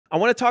I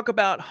want to talk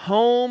about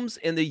homes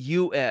in the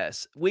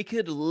US. We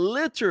could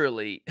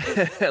literally,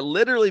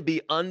 literally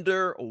be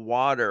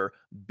underwater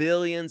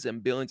billions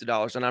and billions of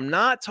dollars. And I'm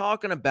not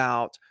talking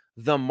about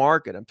the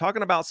market. I'm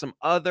talking about some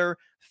other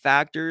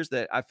factors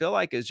that I feel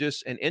like is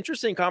just an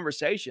interesting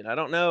conversation. I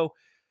don't know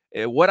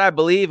what I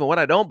believe and what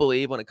I don't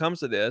believe when it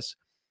comes to this,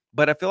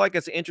 but I feel like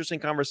it's an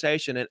interesting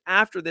conversation. And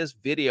after this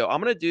video,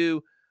 I'm going to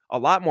do a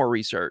lot more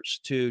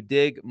research to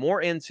dig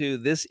more into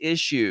this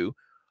issue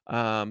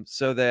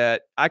so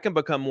that I can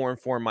become more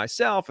informed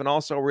myself and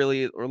also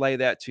really relay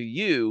that to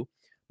you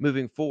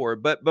moving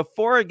forward. But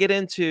before I get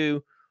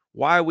into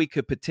why we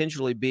could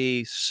potentially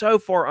be so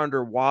far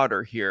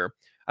underwater here,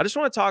 I just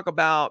want to talk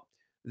about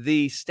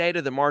the state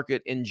of the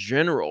market in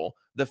general.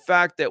 The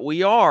fact that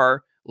we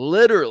are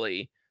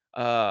literally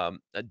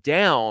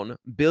down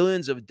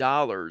billions of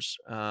dollars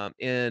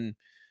in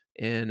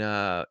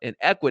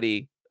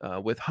equity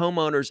with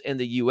homeowners in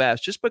the U.S.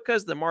 just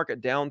because the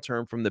market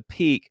downturn from the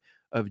peak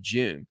of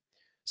June.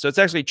 So it's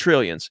actually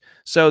trillions.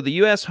 So the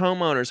U.S.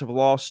 homeowners have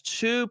lost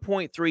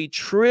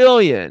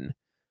 $2.3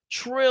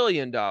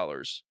 trillion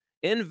dollars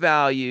in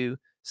value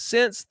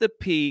since the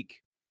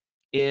peak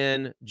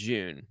in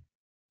June.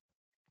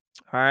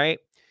 All right.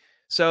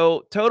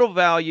 So total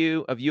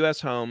value of U.S.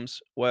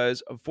 homes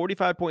was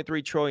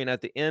 45.3 trillion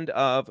at the end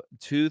of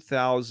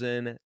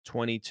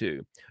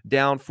 2022,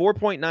 down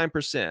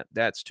 4.9%.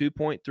 That's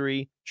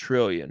 2.3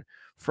 trillion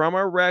from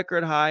a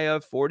record high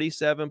of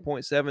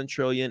 47.7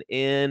 trillion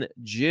in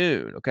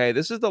June. Okay,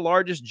 this is the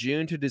largest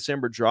June to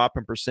December drop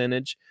in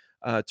percentage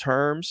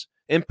terms.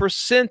 In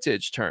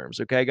percentage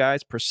terms, okay,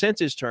 guys,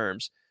 percentage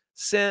terms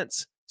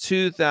since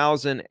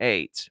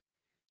 2008.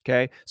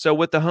 Okay, so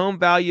with the home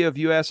value of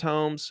U.S.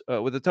 homes,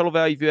 with the total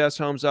value of U.S.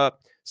 homes up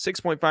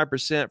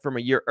 6.5% from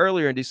a year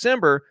earlier in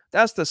December,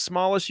 that's the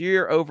smallest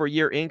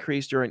year-over-year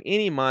increase during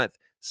any month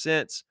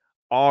since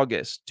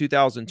August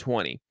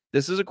 2020.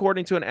 This is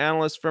according to an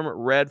analyst from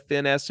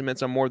Redfin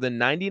estimates on more than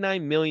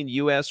 99 million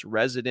U.S.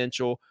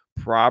 residential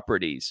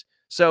properties.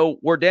 So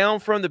we're down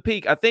from the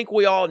peak. I think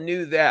we all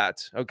knew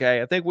that.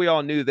 Okay, I think we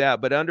all knew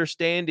that, but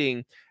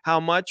understanding how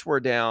much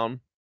we're down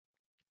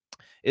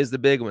is the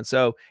big one.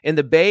 So in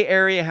the Bay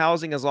Area,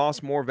 housing has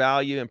lost more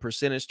value in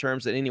percentage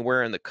terms than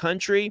anywhere in the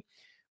country,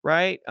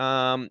 right?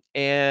 And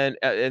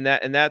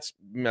that's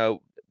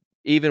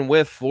even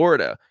with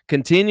Florida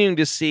continuing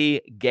to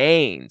see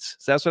gains.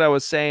 So that's what I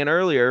was saying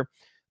earlier.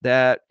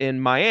 That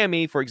in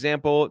Miami, for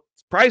example,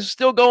 price is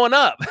still going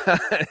up.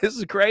 This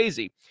is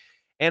crazy.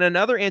 And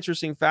another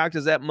interesting fact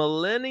is that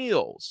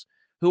millennials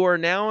who are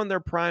now in their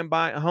prime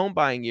home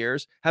buying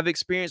years have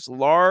experienced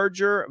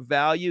larger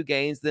value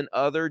gains than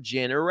other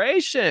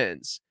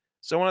generations.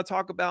 So I want to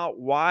talk about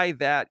why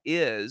that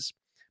is.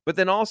 But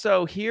then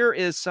also here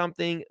is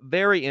something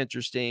very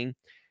interesting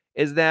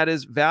is that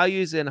is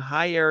values in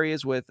high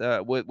areas with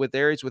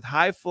areas with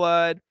high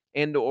flood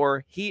and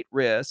or heat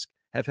risk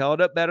have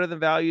held up better than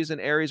values in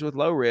areas with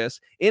low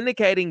risk,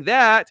 indicating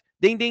that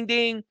ding ding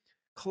ding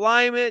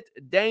climate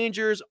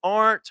dangers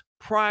aren't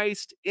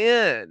priced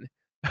in.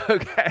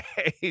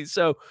 Okay,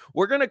 so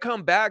we're going to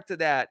come back to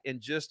that in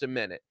just a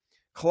minute.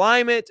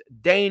 Climate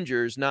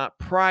dangers not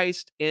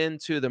priced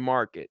into the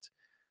market.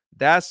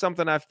 That's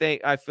something I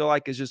feel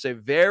like is just a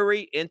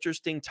very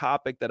interesting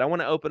topic that I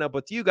want to open up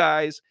with you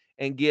guys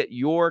and get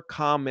your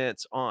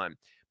comments on.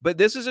 But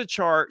this is a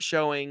chart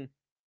showing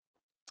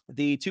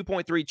the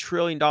 $2.3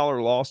 trillion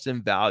lost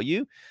in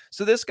value.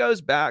 So this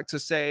goes back to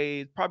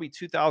say probably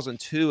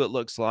 2002, it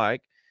looks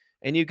like.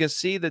 And you can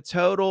see the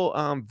total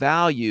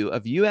value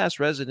of U.S.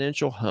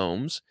 residential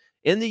homes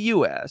in the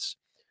U.S.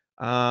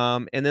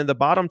 And then the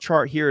bottom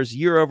chart here is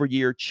year over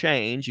year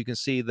change. You can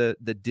see the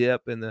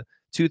dip in the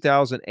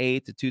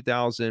 2008 to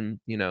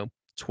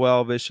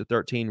 2012-ish to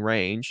 13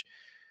 range.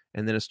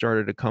 And then it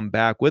started to come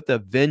back with a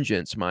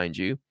vengeance, mind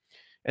you.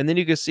 And then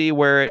you can see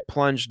where it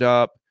plunged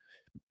up,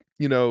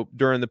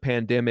 during the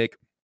pandemic,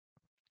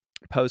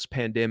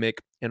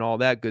 post-pandemic, and all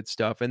that good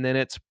stuff. And then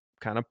it's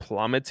kind of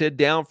plummeted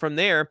down from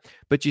there.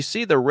 But you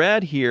see the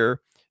red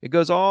here, it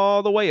goes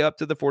all the way up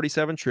to the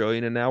 47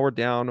 trillion, and now we're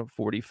down to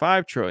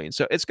 45 trillion.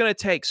 So it's going to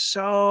take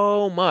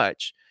so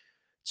much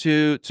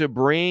to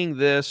bring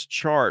this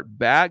chart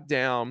back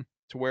down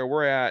to where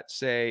we're at,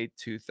 say,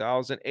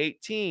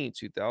 2018,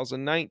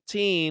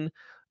 2019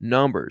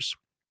 numbers.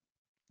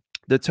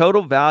 The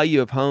total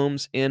value of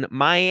homes in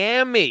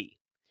Miami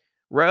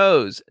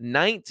rose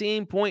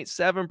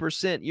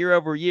 19.7% year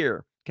over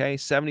year, okay,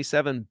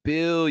 77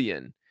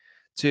 billion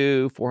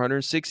to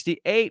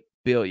 468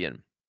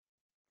 billion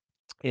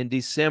in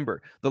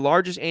December, the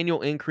largest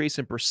annual increase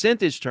in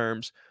percentage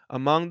terms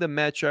among the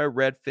metro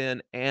Redfin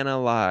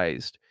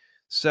analyzed.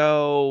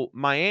 So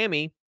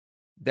Miami,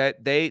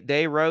 that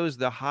they rose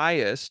the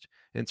highest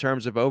in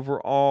terms of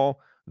overall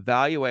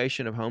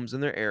valuation of homes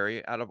in their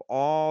area out of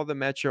all the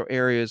metro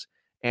areas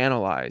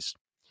analyzed.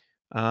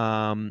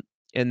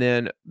 And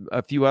then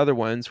a few other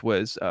ones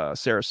was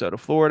Sarasota,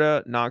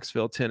 Florida,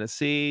 Knoxville,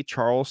 Tennessee,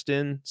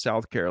 Charleston,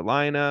 South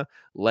Carolina,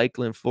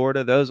 Lakeland,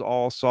 Florida. Those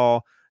all saw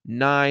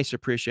nice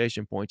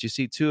appreciation points. You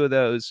see two of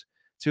those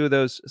Two of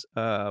those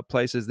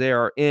places there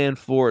are in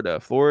Florida.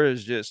 Florida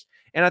is just,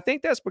 and I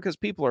think that's because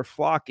people are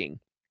flocking.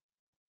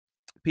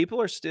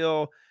 People are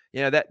still,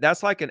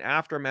 that's like an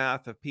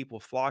aftermath of people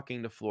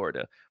flocking to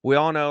Florida. We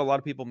all know a lot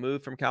of people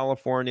moved from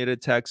California to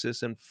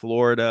Texas and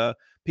Florida.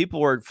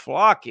 People are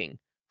flocking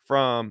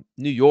from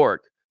New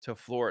York to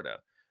Florida.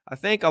 I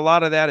think a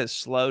lot of that is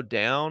slowed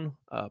down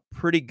a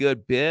pretty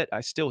good bit.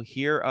 I still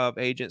hear of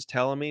agents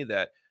telling me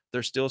that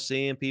they're still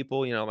seeing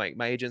people, like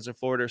my agents in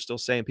Florida are still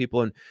saying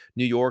people in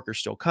New York are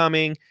still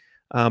coming,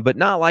 but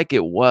not like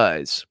it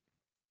was.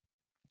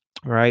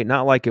 Right?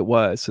 Not like it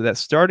was. So that's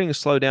starting to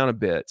slow down a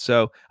bit.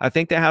 So I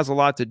think that has a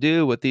lot to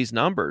do with these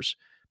numbers,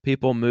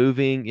 people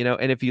moving,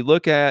 and if you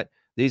look at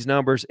these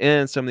numbers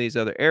in some of these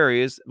other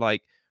areas,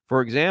 like,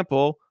 for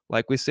example,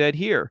 like we said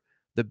here,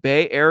 the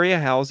Bay Area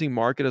housing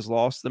market has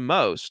lost the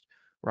most,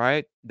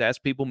 right? That's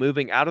people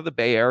moving out of the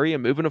Bay Area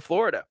and moving to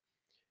Florida.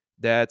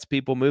 That's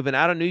people moving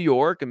out of New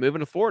York and moving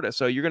to Florida.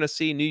 So you're going to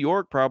see New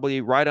York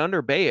probably right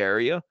under Bay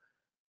Area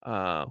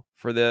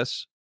for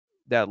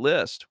that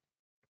list.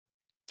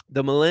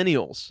 The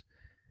millennials.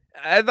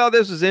 I thought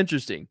this was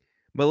interesting.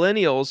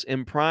 Millennials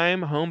in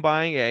prime home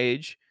buying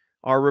age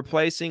are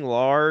replacing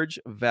large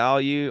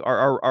value,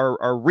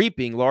 are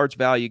reaping large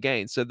value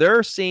gains. So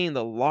they're seeing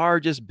the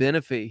largest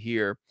benefit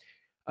here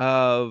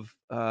of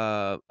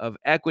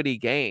equity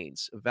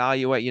gains,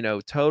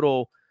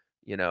 total,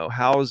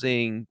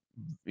 housing,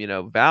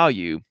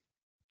 value.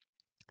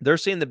 They're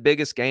seeing the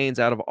biggest gains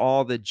out of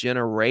all the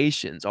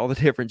generations, all the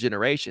different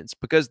generations,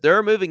 because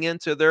they're moving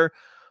into their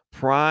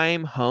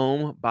prime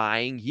home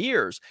buying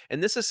years.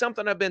 And this is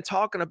something I've been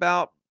talking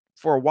about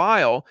for a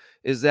while,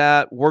 is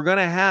that we're going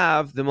to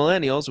have the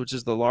millennials, which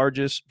is the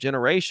largest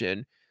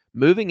generation,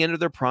 moving into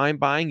their prime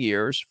buying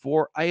years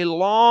for a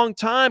long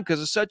time,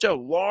 because it's such a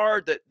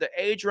large, the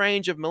age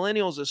range of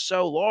millennials is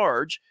so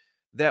large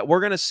that we're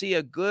going to see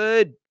a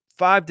good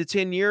 5 to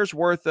 10 years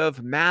worth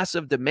of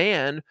massive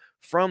demand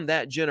from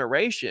that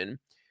generation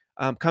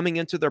coming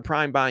into their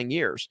prime buying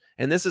years.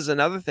 And this is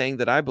another thing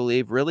that I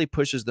believe really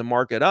pushes the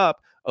market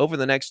up over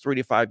the next 3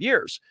 to 5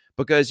 years,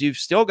 because you've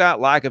still got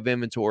lack of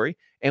inventory,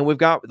 and we've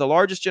got the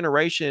largest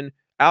generation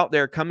out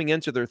there coming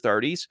into their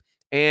 30s.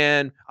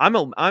 And I'm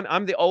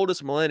the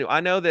oldest millennial.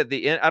 I know that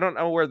I don't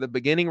know where the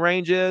beginning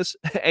range is,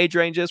 age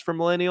range is for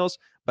millennials,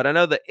 but I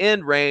know the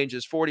end range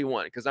is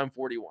 41 because I'm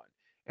 41.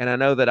 And I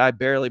know that I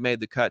barely made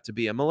the cut to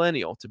be a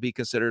millennial, to be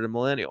considered a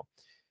millennial.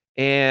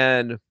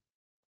 And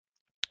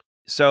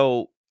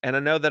so, and I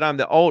know that I'm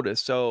the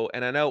oldest. So,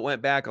 and I know it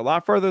went back a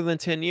lot further than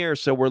 10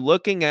 years. So we're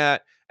looking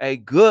at a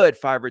good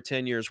 5 or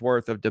 10 years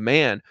worth of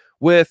demand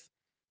with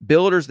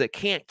builders that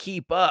can't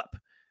keep up.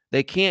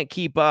 They can't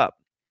keep up.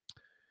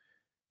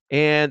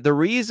 And the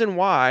reason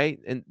why,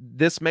 and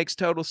this makes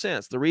total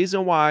sense, the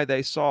reason why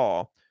they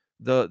saw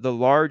the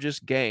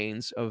largest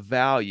gains of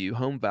value,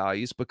 home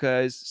values,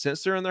 because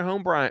since they're in their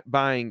home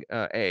buying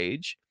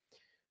age,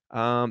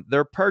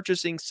 they're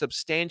purchasing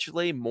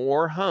substantially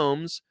more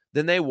homes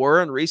than they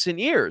were in recent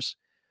years.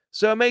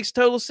 So it makes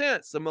total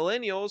sense. The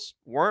millennials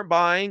weren't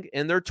buying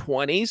in their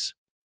 20s.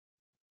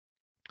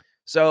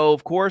 So,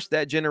 of course,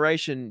 that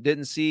generation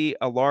didn't see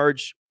a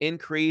large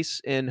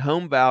increase in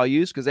home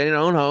values because they didn't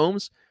own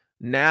homes.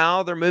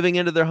 Now they're moving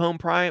into their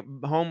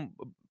prime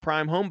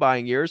home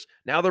buying years.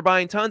 Now they're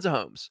buying tons of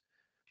homes.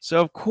 So,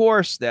 of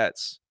course,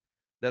 that's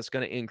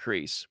going to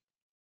increase.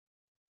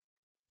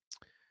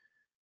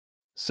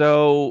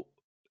 So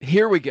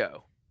here we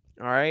go.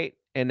 All right.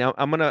 And now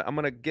I'm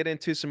gonna get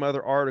into some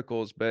other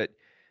articles, but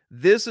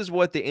this is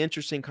what the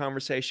interesting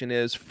conversation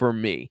is for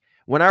me.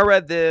 When I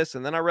read this,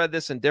 and then I read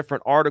this in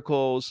different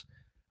articles,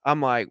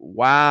 I'm like,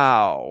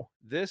 wow,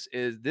 is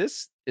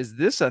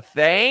this a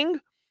thing?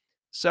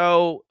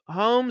 So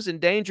homes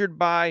endangered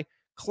by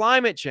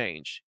climate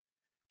change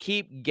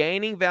keep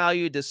gaining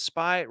value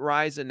despite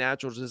rise in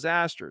natural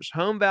disasters.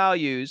 Home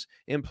values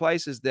in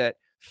places that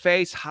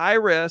face high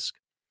risk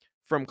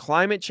from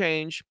climate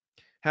change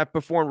have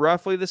performed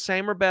roughly the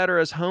same or better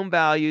as home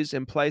values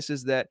in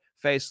places that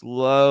face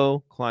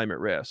low climate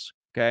risk.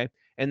 Okay.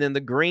 And then the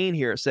green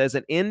here says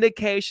an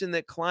indication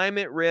that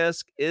climate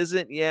risk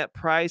isn't yet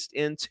priced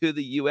into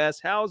the U.S.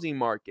 housing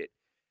market.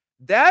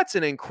 That's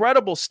an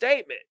incredible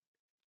statement.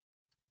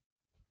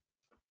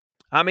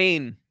 I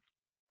mean,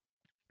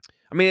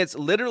 it's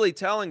literally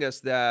telling us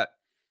that,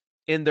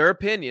 in their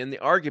opinion, the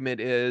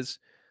argument is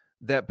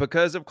that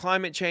because of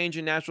climate change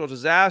and natural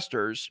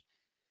disasters,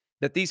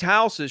 that these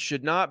houses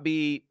should not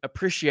be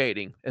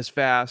appreciating as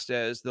fast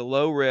as the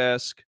low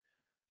risk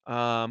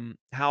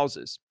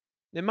houses.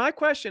 And my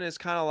question is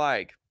kind of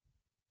like,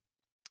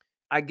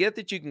 I get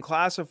that you can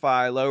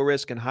classify low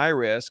risk and high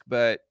risk,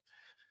 but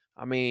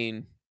I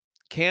mean,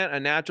 can't a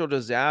natural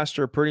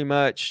disaster pretty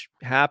much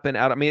happen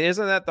out? I mean,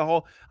 isn't that the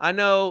whole? I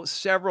know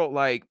several,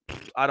 like,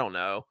 I don't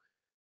know,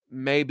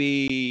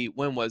 maybe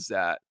when was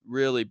that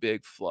really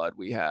big flood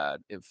we had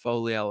in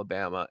Foley,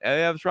 Alabama?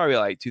 It was probably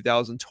like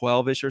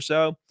 2012-ish or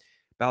so.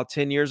 About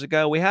 10 years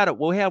ago, we had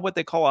what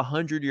they call a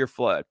 100-year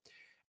flood.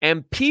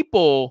 And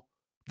people,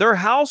 their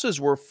houses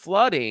were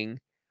flooding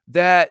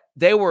that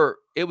they were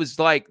it was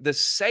like the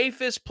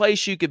safest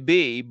place you could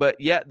be, but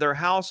yet their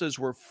houses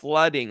were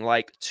flooding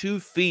like 2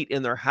 feet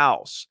in their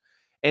house.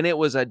 And it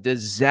was a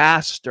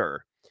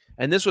disaster.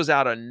 And this was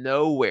out of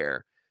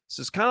nowhere.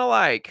 So it's kind of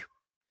like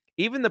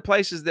even the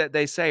places that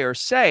they say are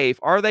safe,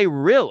 are they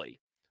really?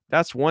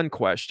 That's one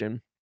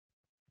question.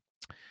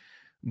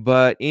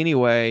 But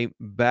anyway,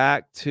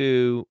 back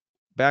to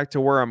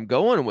where I'm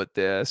going with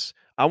this.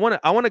 I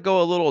want to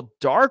go a little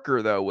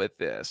darker though with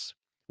this.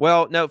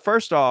 Well, no,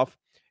 first off,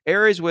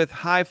 areas with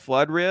high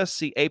flood risk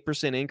see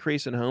 8%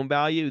 increase in home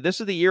value. This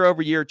is the year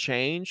over year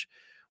change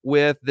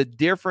with the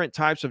different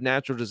types of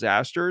natural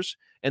disasters,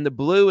 and the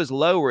blue is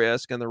low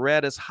risk and the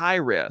red is high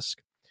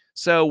risk.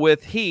 So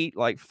with heat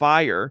like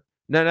fire,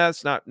 no,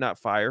 that's not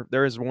fire.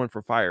 There is one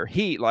for fire.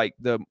 Heat like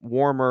the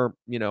warmer,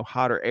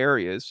 hotter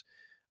areas.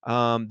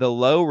 The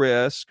low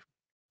risk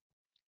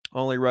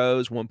only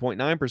rose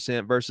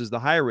 1.9% versus the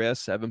high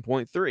risk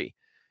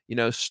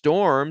 7.3.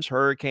 Storms,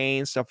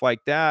 hurricanes, stuff like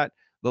that.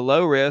 The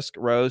low risk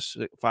rose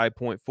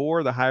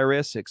 5.4, the high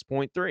risk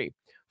 6.3.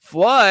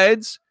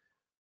 Floods,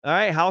 all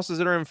right, houses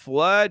that are in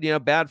flood,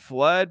 bad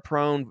flood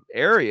prone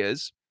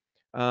areas,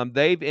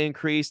 they've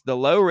increased. The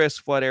low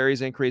risk flood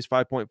areas increased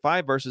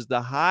 5.5 versus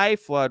the high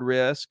flood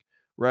risk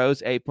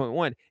rose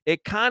 8.1.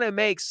 It kind of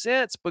makes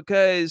sense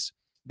because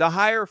the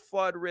higher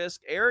flood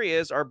risk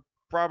areas are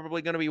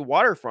probably going to be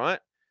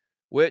waterfront,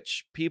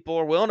 which people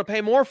are willing to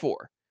pay more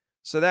for.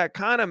 So that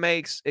kind of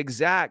makes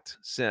exact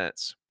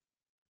sense.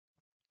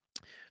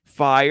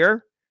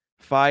 Fire,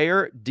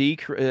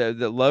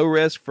 the low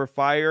risk for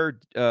fire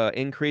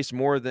increased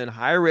more than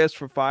high risk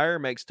for fire.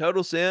 Makes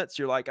total sense.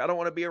 You're like, I don't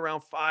want to be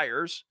around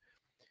fires.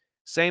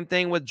 Same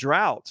thing with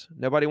drought.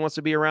 Nobody wants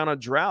to be around a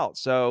drought.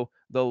 So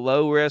the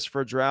low risk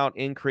for drought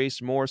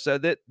increased more. So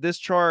that this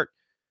chart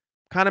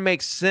kind of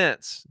makes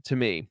sense to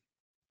me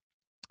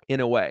in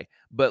a way.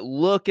 But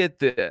look at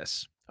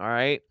this. All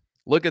right.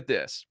 Look at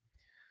this.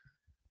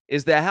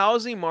 Is the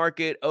housing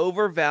market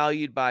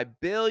overvalued by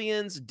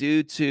billions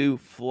due to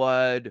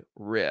flood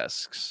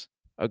risks?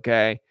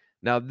 Okay.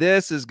 Now,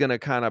 this is going to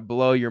kind of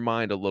blow your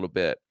mind a little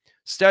bit.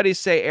 Studies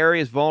say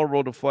areas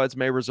vulnerable to floods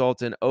may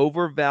result in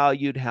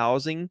overvalued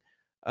housing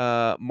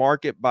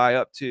market by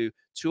up to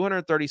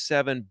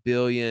 $237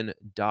 billion.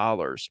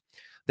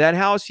 That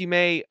house you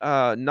may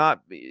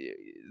not be,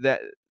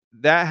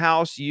 that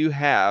house you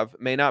have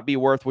may not be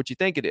worth what you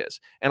think it is.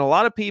 And a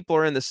lot of people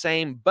are in the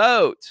same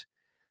boat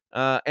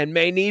and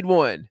may need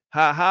one.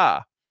 Ha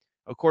ha.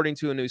 According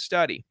to a new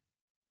study,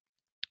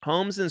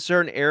 homes in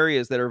certain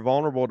areas that are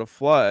vulnerable to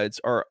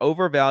floods are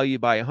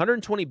overvalued by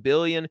 120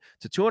 billion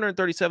to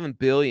 237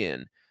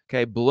 billion.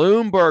 Okay,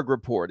 Bloomberg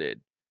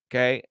reported.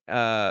 Okay,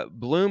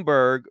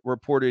 Bloomberg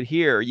reported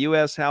here,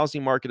 U.S.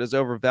 housing market is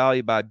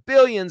overvalued by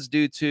billions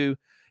due to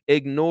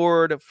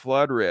ignored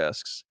flood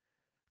risks.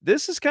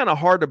 This is kind of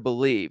hard to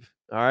believe.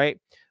 All right.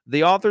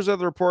 The authors of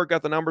the report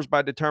got the numbers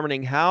by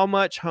determining how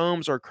much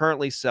homes are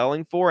currently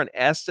selling for and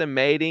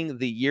estimating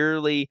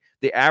the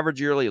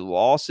average yearly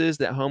losses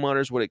that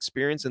homeowners would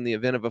experience in the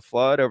event of a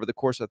flood over the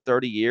course of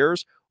 30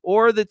 years,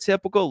 or the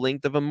typical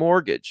length of a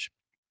mortgage.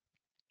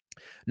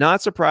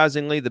 Not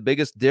surprisingly, the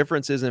biggest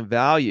differences in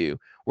value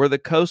were the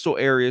coastal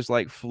areas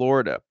like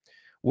Florida,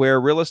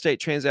 where real estate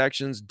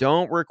transactions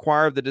don't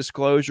require the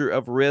disclosure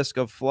of risk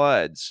of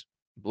floods,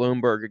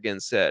 Bloomberg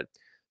again said,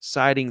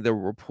 citing the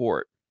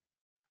report.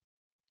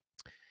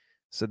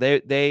 So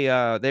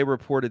they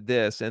reported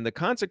this, and the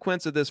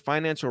consequence of this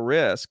financial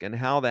risk and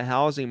how the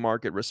housing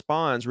market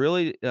responds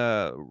really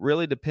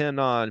depend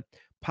on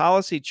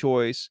policy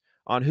choice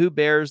on who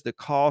bears the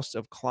cost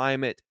of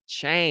climate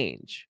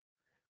change.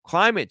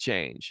 Climate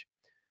change.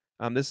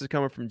 This is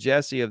coming from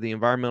Jesse of the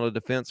Environmental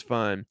Defense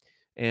Fund,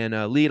 and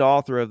lead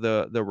author of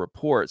the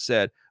report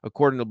said,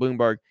 according to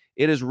Bloomberg,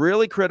 it is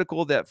really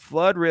critical that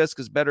flood risk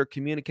is better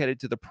communicated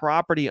to the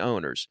property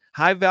owners.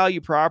 High value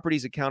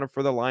properties accounted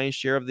for the lion's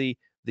share of the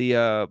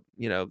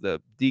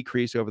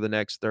decrease over the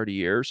next 30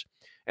 years.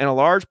 And a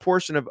large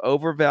portion of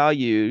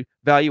overvalued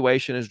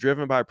valuation is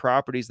driven by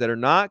properties that are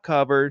not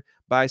covered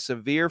by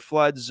severe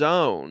flood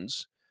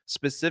zones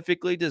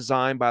specifically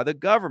designed by the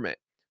government.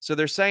 So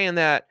they're saying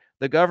that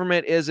the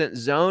government isn't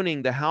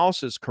zoning the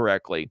houses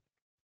correctly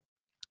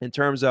in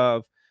terms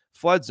of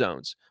flood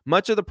zones.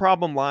 Much of the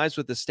problem lies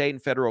with the state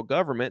and federal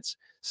governments.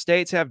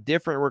 States have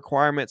different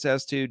requirements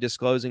as to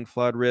disclosing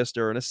flood risk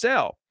during a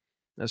sale.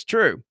 That's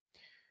true.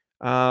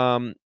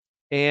 But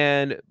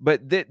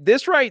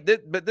this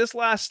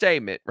last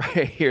statement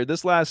right here,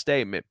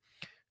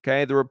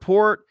 okay, the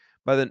report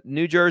by the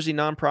New Jersey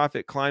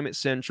nonprofit Climate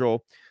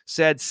Central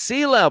said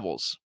sea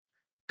levels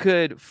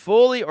could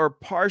fully or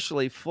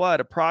partially flood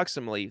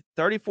approximately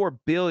 34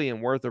 billion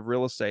worth of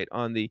real estate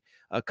on the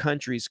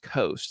country's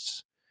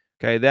coasts.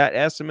 Okay, that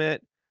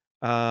estimate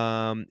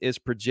is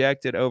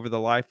projected over the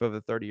life of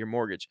a 30-year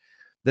mortgage.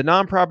 The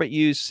nonprofit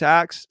used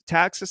tax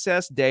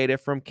assessed data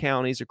from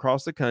counties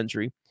across the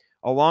country,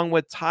 along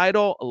with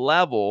tidal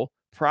level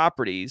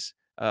properties,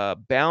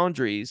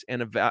 boundaries,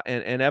 and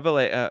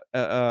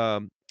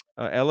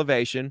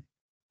elevation.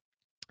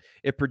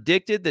 It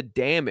predicted the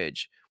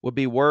damage would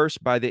be worse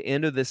by the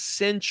end of the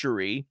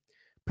century,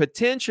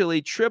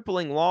 potentially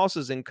tripling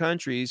losses in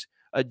countries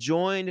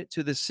adjoined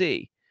to the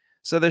sea.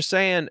 So they're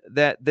saying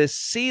that the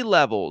sea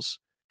levels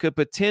could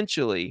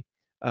potentially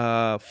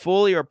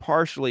fully or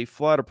partially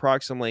flood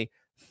approximately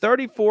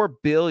 34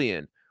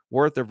 billion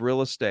worth of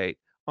real estate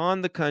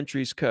on the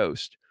country's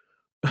coast.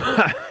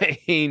 I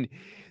mean,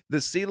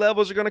 the sea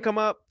levels are going to come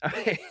up.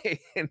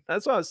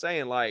 That's what I was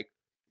saying. Like,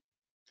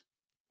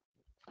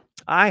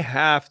 I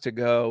have to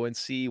go and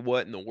see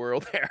what in the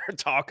world they're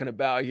talking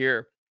about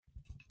here,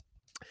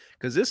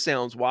 because this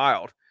sounds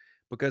wild.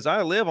 Because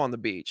I live on the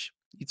beach.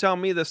 You tell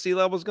me the sea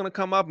level is going to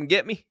come up and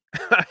get me?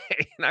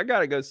 And I got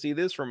to go see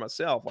this for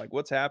myself. Like,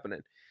 what's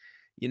happening?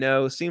 You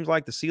know, it seems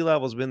like the sea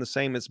level has been the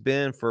same it's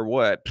been for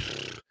what?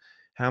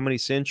 How many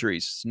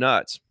centuries? It's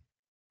nuts.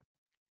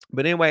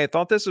 But anyway, I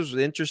thought this was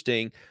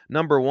interesting.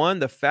 Number one,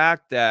 the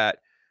fact that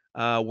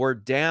we're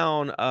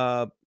down,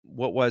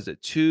 what was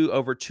it?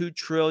 Over $2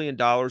 trillion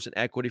in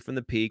equity from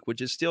the peak,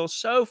 which is still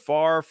so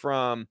far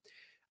from,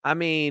 I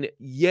mean,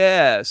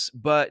 yes,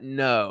 but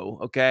no.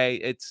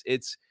 Okay.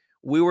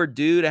 We were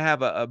due to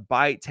have a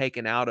bite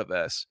taken out of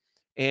us,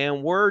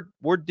 and we're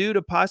due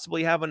to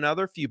possibly have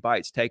another few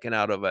bites taken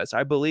out of us.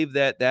 I believe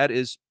that that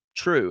is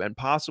true and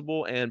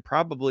possible, and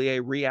probably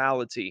a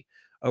reality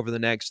over the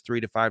next 3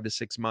 to 5 to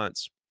 6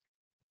 months.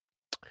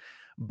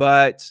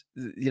 But,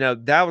 you know,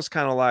 that was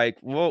kind of like,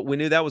 well, we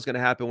knew that was going to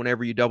happen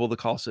whenever you double the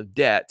cost of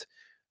debt,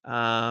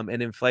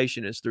 and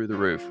inflation is through the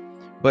roof.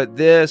 But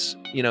this,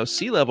 you know,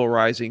 sea level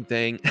rising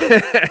thing,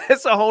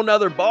 it's a whole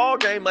nother ball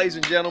game, ladies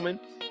and gentlemen.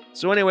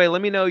 So anyway,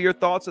 let me know your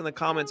thoughts in the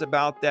comments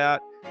about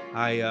that.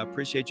 I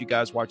appreciate you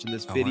guys watching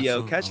this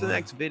video. Catch the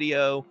next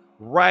video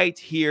right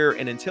here.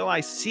 And until I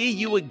see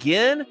you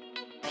again,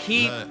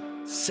 keep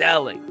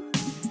selling.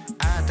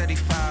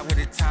 I-35 with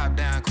the top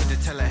down, quit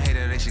to tell a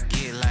hater they should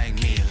get like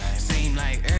me. Seem like